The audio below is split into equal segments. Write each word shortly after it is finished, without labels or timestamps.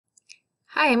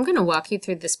Hi, I'm going to walk you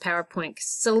through this PowerPoint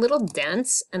 'cause it's a little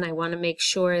dense and I want to make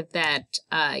sure that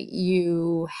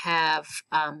you have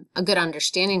a good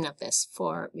understanding of this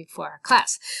before our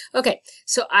class. Okay,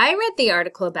 so I read the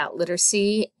article about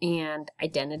literacy and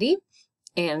identity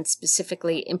and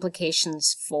specifically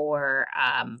implications for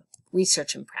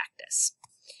research and practice.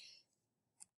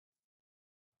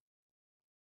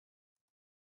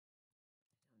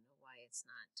 I don't know why it's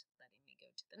not letting me go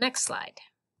to the next slide.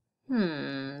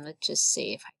 Let's just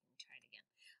see if I can try it again.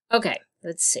 Okay,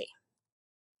 let's see.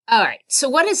 All right, so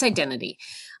what is identity?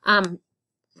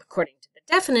 According to the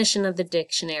definition of the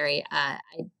dictionary,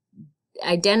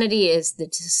 identity is the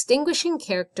distinguishing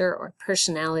character or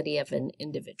personality of an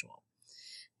individual.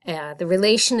 The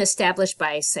relation established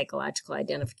by psychological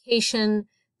identification,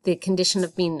 the condition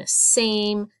of being the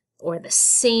same, or the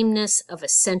sameness of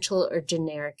essential or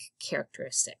generic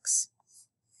characteristics.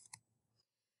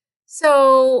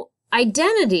 So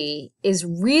identity is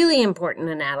really important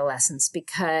in adolescence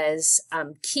because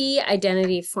key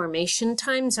identity formation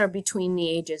times are between the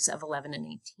ages of 11 and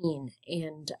 18,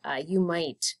 and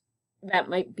that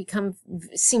might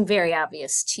seem very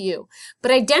obvious to you.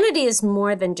 But identity is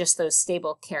more than just those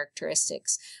stable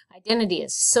characteristics. Identity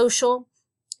is social,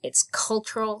 it's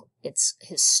cultural, it's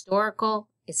historical,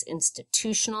 it's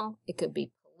institutional, it could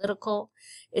be political.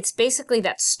 It's basically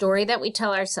that story that we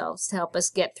tell ourselves to help us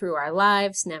get through our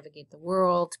lives, navigate the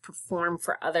world, perform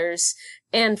for others.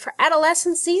 And for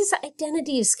adolescents, these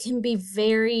identities can be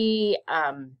very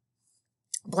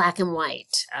black and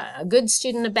white. A good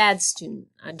student, a bad student,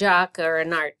 a jock or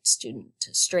an art student,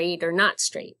 straight or not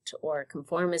straight, or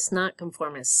conformist, not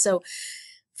conformist. So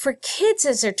for kids,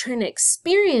 as they're trying to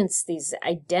experience these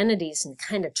identities and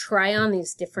kind of try on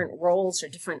these different roles or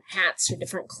different hats or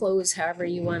different clothes, however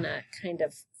you want to kind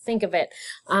of think of it,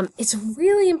 it's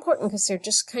really important because they're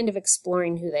just kind of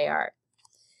exploring who they are.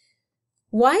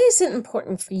 Why is it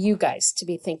important for you guys to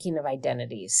be thinking of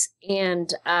identities?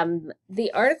 And the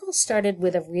article started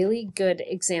with a really good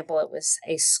example. It was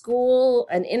a school,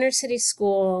 an inner city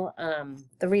school.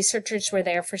 The researchers were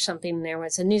there for something. There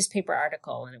was a newspaper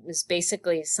article, and it was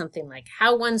basically something like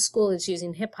how one school is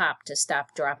using hip hop to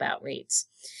stop dropout rates.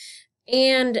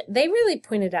 And they really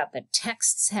pointed out that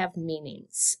texts have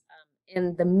meanings.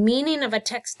 And the meaning of a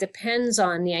text depends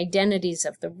on the identities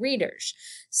of the readers.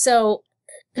 So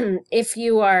if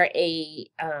you are if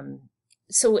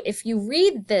you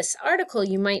read this article,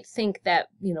 you might think that,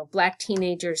 Black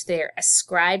teenagers, they're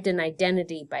ascribed an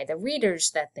identity by the readers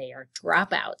that they are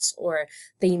dropouts, or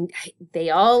they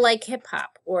all like hip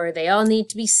hop, or they all need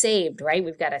to be saved, right?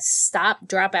 We've got to stop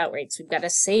dropout rates. We've got to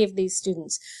save these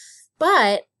students.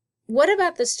 But what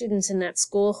about the students in that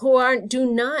school who do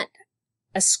not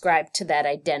ascribe to that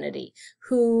identity,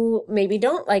 who maybe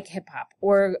don't like hip hop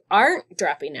or aren't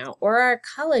dropping out or are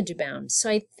college bound? So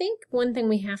I think one thing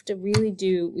we have to really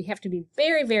do, we have to be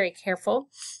very, very careful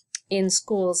in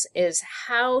schools, is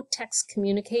how texts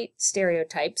communicate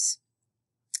stereotypes,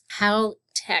 how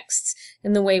texts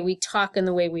and the way we talk and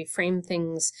the way we frame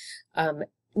things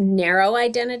narrow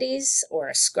identities or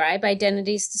ascribe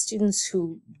identities to students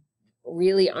who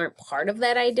really aren't part of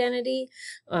that identity,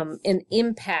 and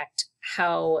impact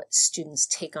how students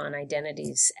take on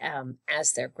identities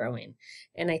as they're growing.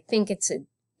 And I think it's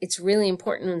really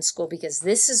important in school because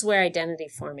this is where identity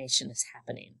formation is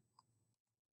happening.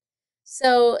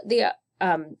 So the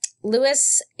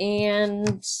Lewis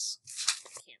and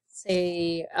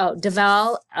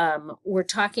Duvall were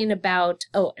talking about,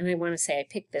 and I want to say I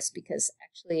picked this because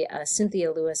actually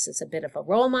Cynthia Lewis is a bit of a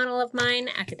role model of mine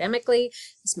academically.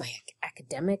 It's my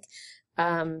academic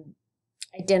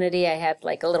identity. I had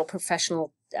like a little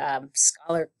professional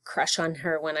scholar crush on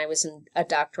her when I was a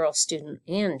doctoral student,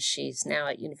 and she's now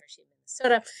at University of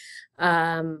Minnesota.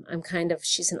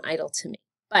 She's an idol to me.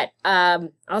 But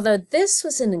although this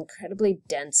was an incredibly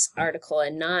dense article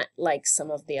and not like some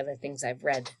of the other things I've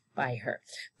read by her.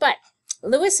 But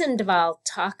Lewis and Duvall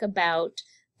talk about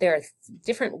there are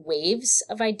different waves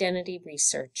of identity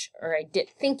research, or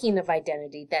thinking of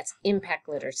identity, that's impact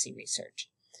literacy research.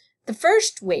 The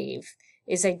first wave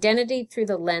is identity through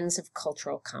the lens of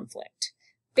cultural conflict.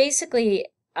 Basically,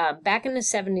 back in the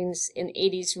 70s and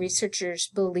 80s, researchers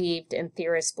believed and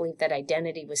theorists believed that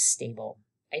identity was stable.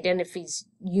 Identity is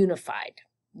unified.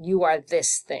 You are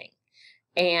this thing.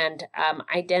 And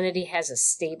identity has a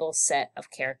stable set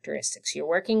of characteristics. You're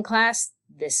working class,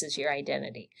 this is your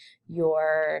identity.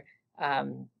 You're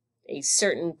a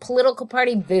certain political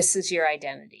party, this is your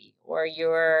identity. Or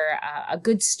you're a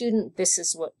good student, this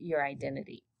is what your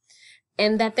identity.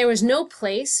 And that there was no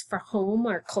place for home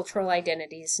or cultural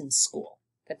identities in school,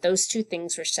 that those two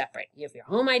things were separate. You have your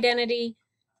home identity,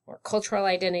 or cultural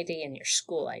identity and your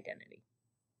school identity.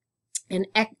 And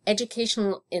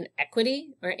educational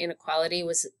inequity or inequality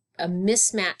was a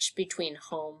mismatch between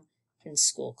home and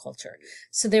school culture.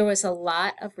 So there was a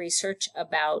lot of research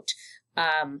about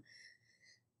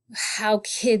how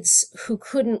kids who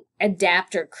couldn't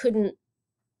adapt or couldn't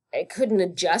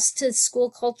adjust to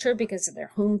school culture because of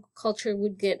their home culture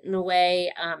would get in the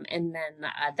way, and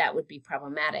then that would be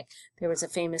problematic. There was a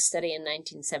famous study in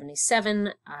 1977,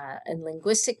 a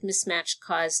linguistic mismatch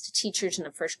caused teachers in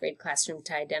a first grade classroom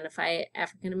to identify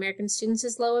African American students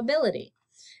as low ability,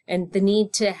 and the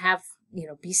need to have,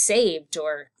 be saved,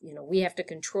 or, we have to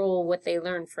control what they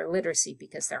learn for literacy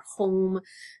because their home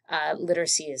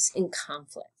literacy is in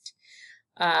conflict.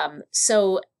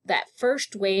 So that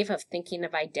first wave of thinking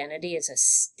of identity as a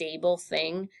stable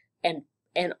thing and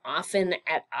often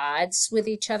at odds with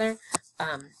each other.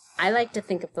 I like to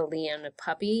think of the Leona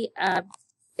puppy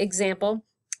example.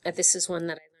 This is one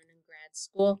that I learned in grad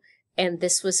school. And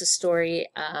this was a story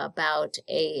about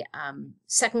a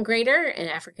second grader, an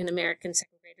African-American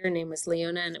second grader. Her name was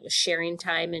Leona, and it was sharing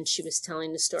time, and she was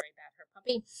telling the story about her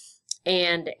puppy.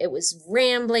 And it was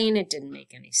rambling. It didn't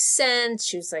make any sense.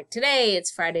 She was like, today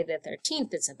it's Friday the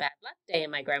 13th. It's a bad luck day.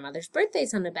 And my grandmother's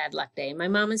birthday's on a bad luck day. And my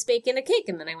mom is baking a cake.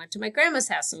 And then I went to my grandma's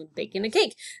house and was baking a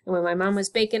cake. And when my mom was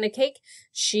baking a cake,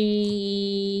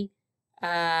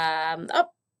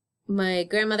 my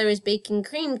grandmother was baking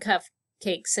cream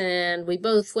cupcakes. And we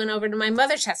both went over to my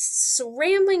mother's house. It's a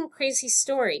rambling, crazy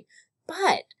story.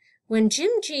 But when Jim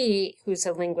Gee, who's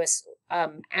a linguist,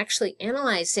 actually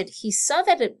analyzed it, he saw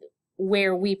that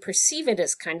where we perceive it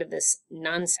as kind of this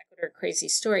non sequitur crazy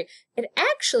story, it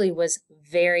actually was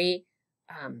very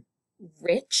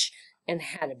rich and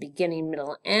had a beginning,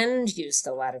 middle, end, used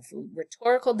a lot of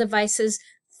rhetorical devices,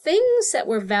 things that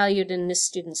were valued in the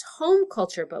student's home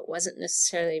culture but wasn't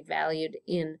necessarily valued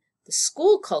in the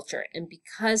school culture. And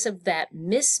because of that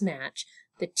mismatch,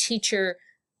 the teacher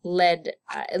led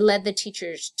the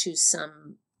teachers to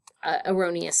some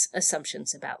erroneous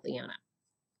assumptions about Leona.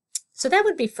 So that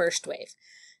would be first wave.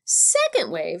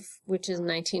 Second wave, which is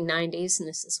 1990s, and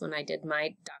this is when I did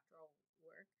my doctoral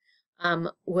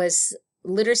work, was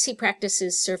literacy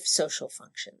practices serve social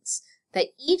functions, that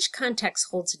each context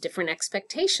holds different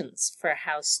expectations for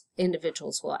how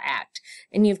individuals will act.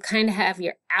 And you kind of have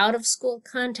your out-of-school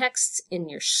contexts and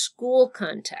your school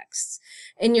contexts.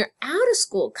 And your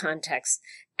out-of-school context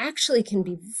actually can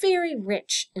be very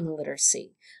rich in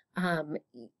literacy.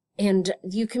 And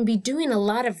you can be doing a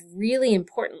lot of really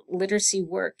important literacy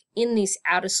work in these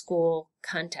out-of-school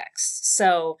contexts.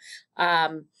 So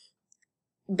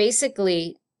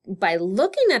basically, by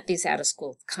looking at these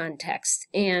out-of-school contexts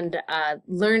and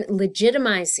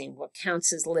legitimizing what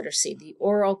counts as literacy, the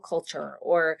oral culture,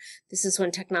 or this is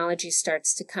when technology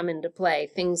starts to come into play,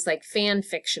 things like fan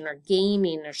fiction or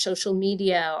gaming or social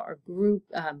media or group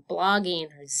blogging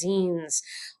or zines,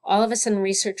 all of a sudden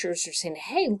researchers are saying,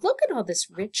 hey, look at all this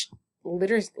rich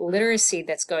literacy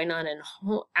that's going on in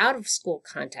out-of-school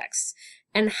contexts,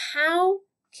 and how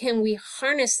can we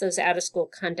harness those out-of-school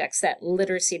contexts, that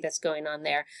literacy that's going on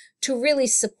there, to really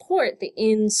support the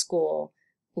in-school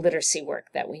literacy work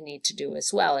that we need to do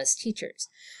as well as teachers?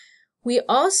 We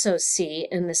also see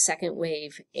in the second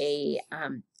wave a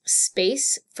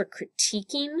space for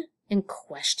critiquing and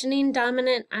questioning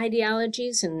dominant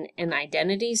ideologies and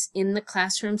identities in the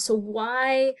classroom. So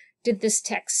why did this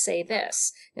text say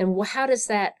this? And how does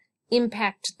that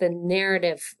impact the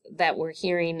narrative that we're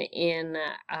hearing in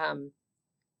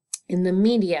the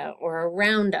media or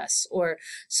around us?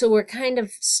 So we're kind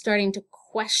of starting to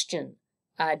question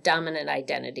dominant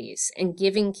identities and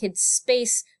giving kids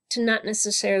space to not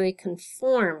necessarily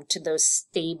conform to those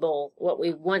stable, what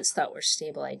we once thought were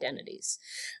stable identities.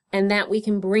 And that we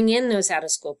can bring in those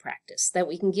out-of-school practice, that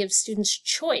we can give students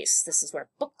choice. This is where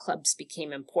book clubs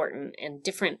became important, and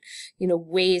different,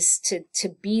 ways to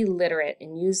be literate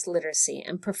and use literacy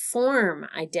and perform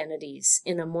identities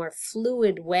in a more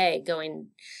fluid way,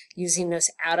 using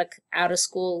those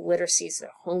out-of-school literacies, or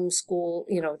homeschool,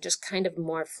 just kind of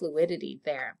more fluidity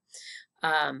there.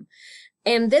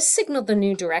 And this signaled the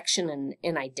new direction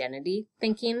in identity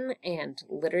thinking and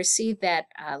literacy, that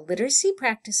literacy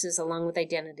practices along with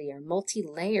identity are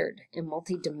multi-layered and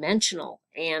multi-dimensional,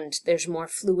 and there's more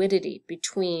fluidity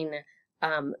between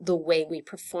the way we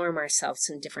perform ourselves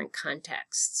in different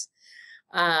contexts.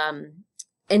 And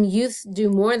youth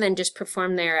do more than just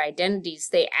perform their identities.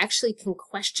 They actually can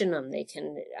question them. They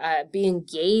can be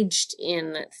engaged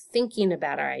in thinking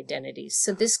about our identities.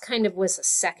 So this kind of was a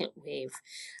second wave,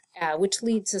 which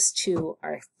leads us to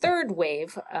our third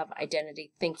wave of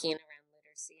identity thinking around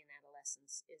literacy in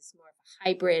adolescence, is more of a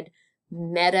hybrid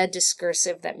meta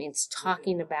discursive, that means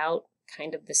talking about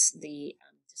kind of the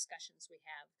discussions we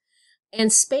have.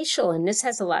 And spatial, and this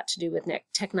has a lot to do with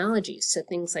technology. So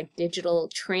things like digital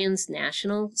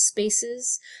transnational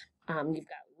spaces. You've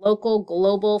got local,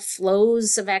 global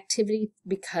flows of activity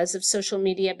because of social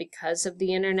media, because of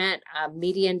the internet.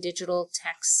 Media and digital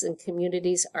texts and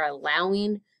communities are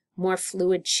allowing more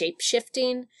fluid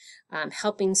shape-shifting,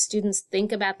 helping students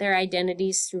think about their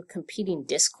identities through competing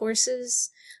discourses,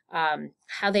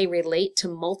 how they relate to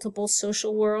multiple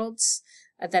social worlds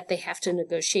that they have to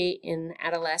negotiate in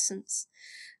adolescence.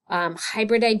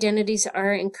 Hybrid identities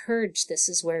are encouraged. This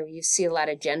is where you see a lot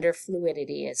of gender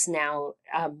fluidity. It's now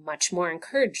much more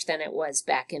encouraged than it was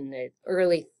back in the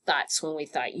early thoughts when we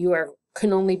thought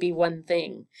can only be one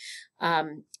thing.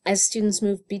 As students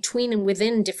move between and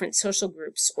within different social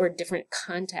groups or different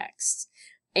contexts.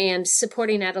 And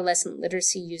supporting adolescent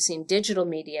literacy using digital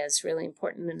media is really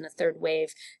important in the third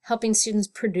wave, helping students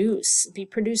be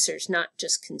producers, not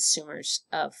just consumers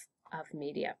of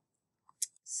media.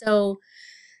 So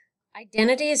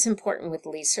identity is important with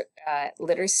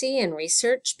literacy and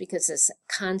research because as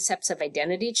concepts of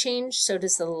identity change, so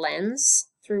does the lens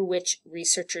through which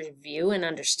researchers view and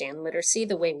understand literacy.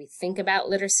 The way we think about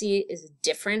literacy is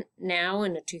different now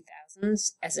in the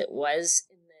 2000s as it was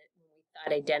when we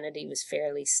thought identity was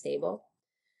fairly stable.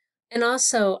 And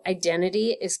also,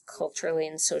 identity is culturally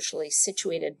and socially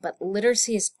situated, but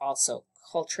literacy is also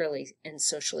culturally and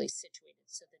socially situated.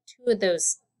 So the two of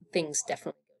those things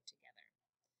definitely go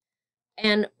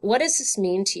together. And what does this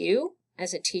mean to you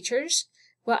as a teachers?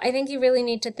 Well, I think you really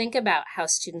need to think about how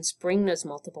students bring those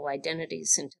multiple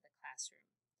identities into the classroom.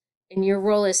 And your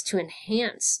role is to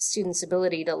enhance students'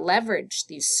 ability to leverage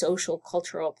these social,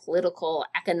 cultural, political,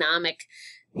 economic,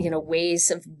 ways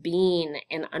of being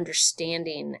and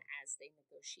understanding as they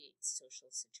negotiate social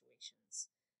situations.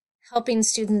 Helping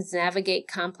students navigate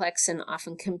complex and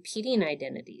often competing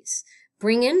identities.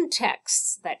 Bring in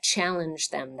texts that challenge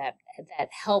them, that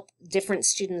help different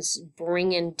students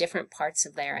bring in different parts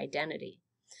of their identity.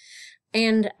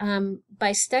 And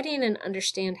by studying and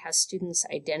understand how students'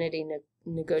 identity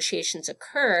negotiations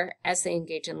occur as they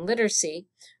engage in literacy,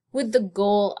 with the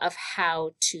goal of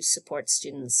how to support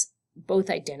students' both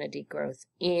identity growth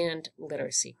and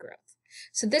literacy growth.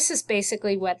 So this is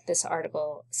basically what this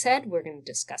article said. We're going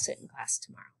to discuss it in class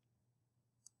tomorrow.